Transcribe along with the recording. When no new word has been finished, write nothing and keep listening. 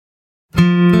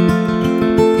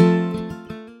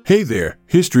Hey there,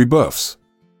 history buffs.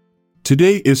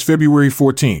 Today is February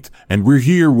 14th, and we're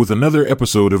here with another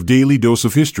episode of Daily Dose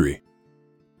of History.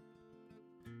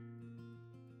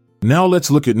 Now let's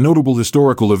look at notable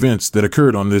historical events that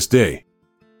occurred on this day.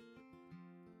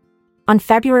 On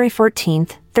February 14,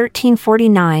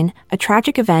 1349, a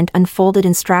tragic event unfolded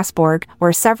in Strasbourg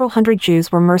where several hundred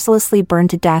Jews were mercilessly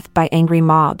burned to death by angry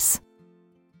mobs.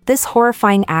 This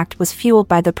horrifying act was fueled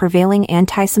by the prevailing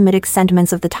anti-Semitic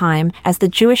sentiments of the time, as the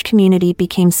Jewish community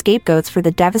became scapegoats for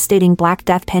the devastating Black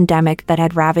Death pandemic that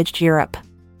had ravaged Europe.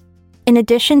 In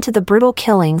addition to the brutal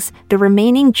killings, the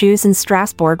remaining Jews in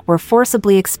Strasbourg were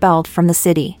forcibly expelled from the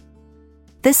city.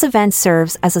 This event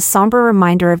serves as a somber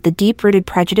reminder of the deep-rooted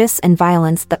prejudice and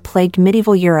violence that plagued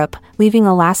medieval Europe, leaving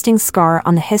a lasting scar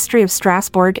on the history of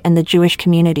Strasbourg and the Jewish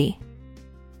community.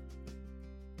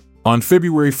 On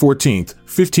February 14,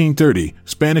 1530,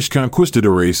 Spanish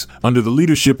conquistadores, under the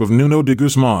leadership of Nuno de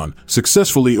Guzman,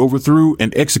 successfully overthrew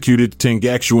and executed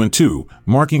Tengachuen II,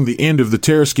 marking the end of the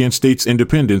Tarascan state's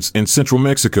independence in central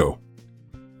Mexico.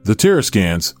 The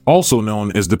Tarascans, also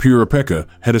known as the Purapeca,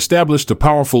 had established a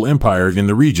powerful empire in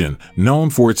the region,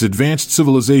 known for its advanced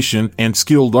civilization and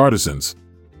skilled artisans.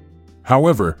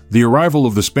 However, the arrival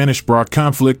of the Spanish brought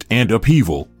conflict and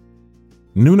upheaval.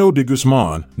 Nuno de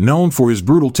Guzman, known for his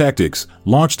brutal tactics,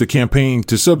 launched a campaign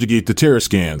to subjugate the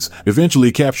Tarascans,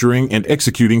 eventually capturing and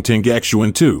executing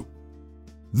Tengachuen II.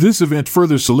 This event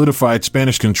further solidified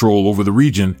Spanish control over the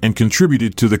region and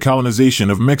contributed to the colonization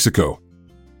of Mexico.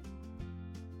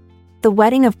 The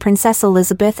wedding of Princess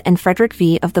Elizabeth and Frederick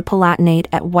V of the Palatinate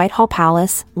at Whitehall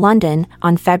Palace, London,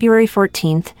 on February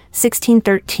 14,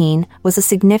 1613, was a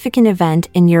significant event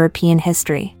in European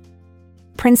history.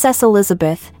 Princess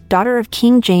Elizabeth, daughter of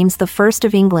King James I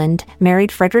of England,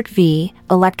 married Frederick V,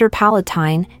 Elector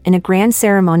Palatine, in a grand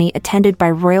ceremony attended by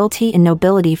royalty and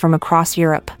nobility from across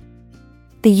Europe.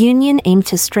 The union aimed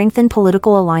to strengthen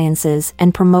political alliances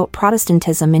and promote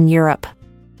Protestantism in Europe.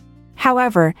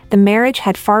 However, the marriage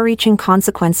had far-reaching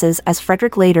consequences as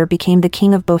Frederick later became the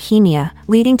King of Bohemia,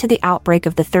 leading to the outbreak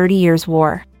of the 30 Years'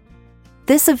 War.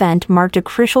 This event marked a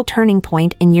crucial turning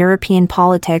point in European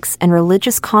politics and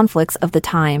religious conflicts of the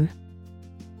time.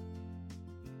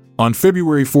 On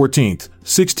February 14,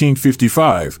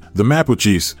 1655, the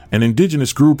Mapuches, an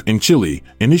indigenous group in Chile,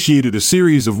 initiated a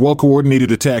series of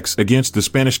well-coordinated attacks against the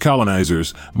Spanish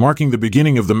colonizers, marking the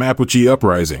beginning of the Mapuche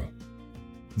Uprising.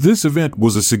 This event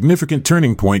was a significant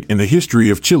turning point in the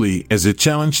history of Chile as it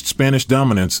challenged Spanish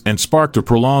dominance and sparked a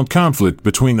prolonged conflict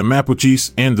between the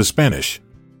Mapuches and the Spanish.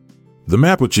 The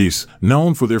Mapuches,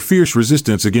 known for their fierce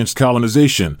resistance against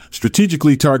colonization,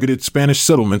 strategically targeted Spanish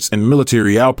settlements and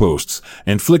military outposts,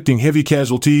 inflicting heavy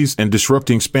casualties and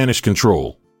disrupting Spanish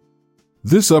control.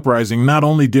 This uprising not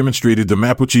only demonstrated the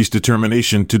Mapuches'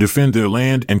 determination to defend their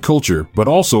land and culture, but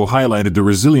also highlighted the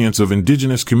resilience of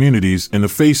indigenous communities in the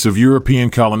face of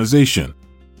European colonization.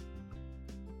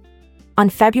 On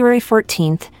February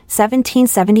 14,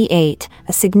 1778,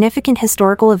 a significant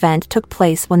historical event took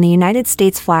place when the United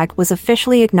States flag was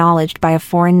officially acknowledged by a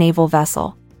foreign naval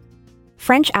vessel.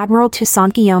 French Admiral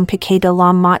Toussaint-Guillaume Piquet de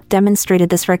la Motte demonstrated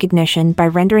this recognition by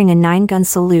rendering a 9-gun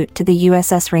salute to the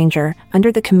USS Ranger,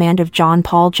 under the command of John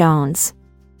Paul Jones.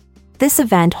 This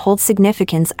event holds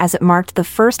significance as it marked the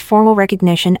first formal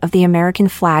recognition of the American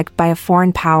flag by a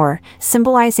foreign power,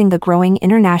 symbolizing the growing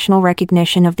international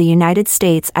recognition of the United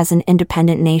States as an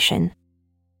independent nation.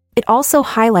 It also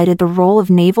highlighted the role of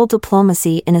naval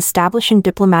diplomacy in establishing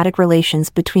diplomatic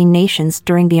relations between nations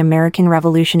during the American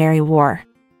Revolutionary War.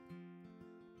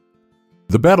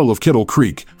 The Battle of Kettle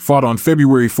Creek, fought on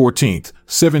February 14,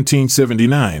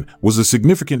 1779, was a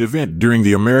significant event during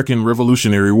the American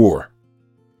Revolutionary War.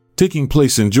 Taking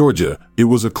place in Georgia, it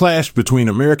was a clash between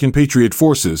American Patriot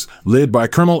forces, led by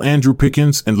Colonel Andrew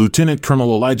Pickens and Lieutenant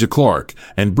Colonel Elijah Clark,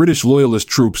 and British Loyalist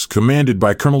troops commanded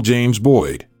by Colonel James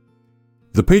Boyd.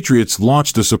 The Patriots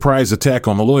launched a surprise attack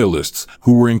on the Loyalists,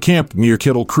 who were encamped near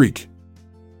Kettle Creek.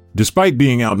 Despite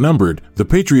being outnumbered, the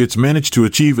Patriots managed to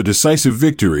achieve a decisive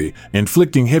victory,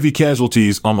 inflicting heavy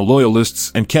casualties on the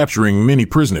Loyalists and capturing many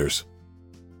prisoners.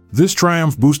 This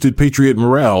triumph boosted Patriot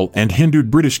morale and hindered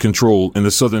British control in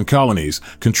the southern colonies,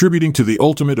 contributing to the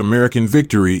ultimate American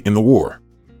victory in the war.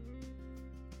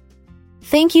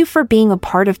 Thank you for being a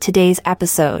part of today's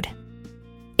episode.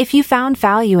 If you found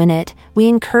value in it, we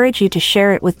encourage you to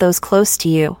share it with those close to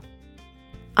you.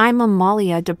 I'm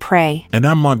Amalia Dupre. And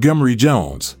I'm Montgomery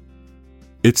Jones.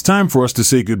 It's time for us to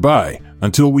say goodbye,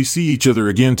 until we see each other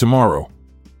again tomorrow.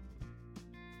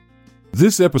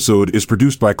 This episode is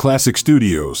produced by Classic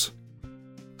Studios.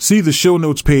 See the show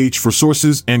notes page for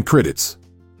sources and credits.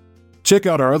 Check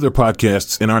out our other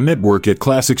podcasts in our network at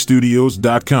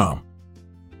classicstudios.com.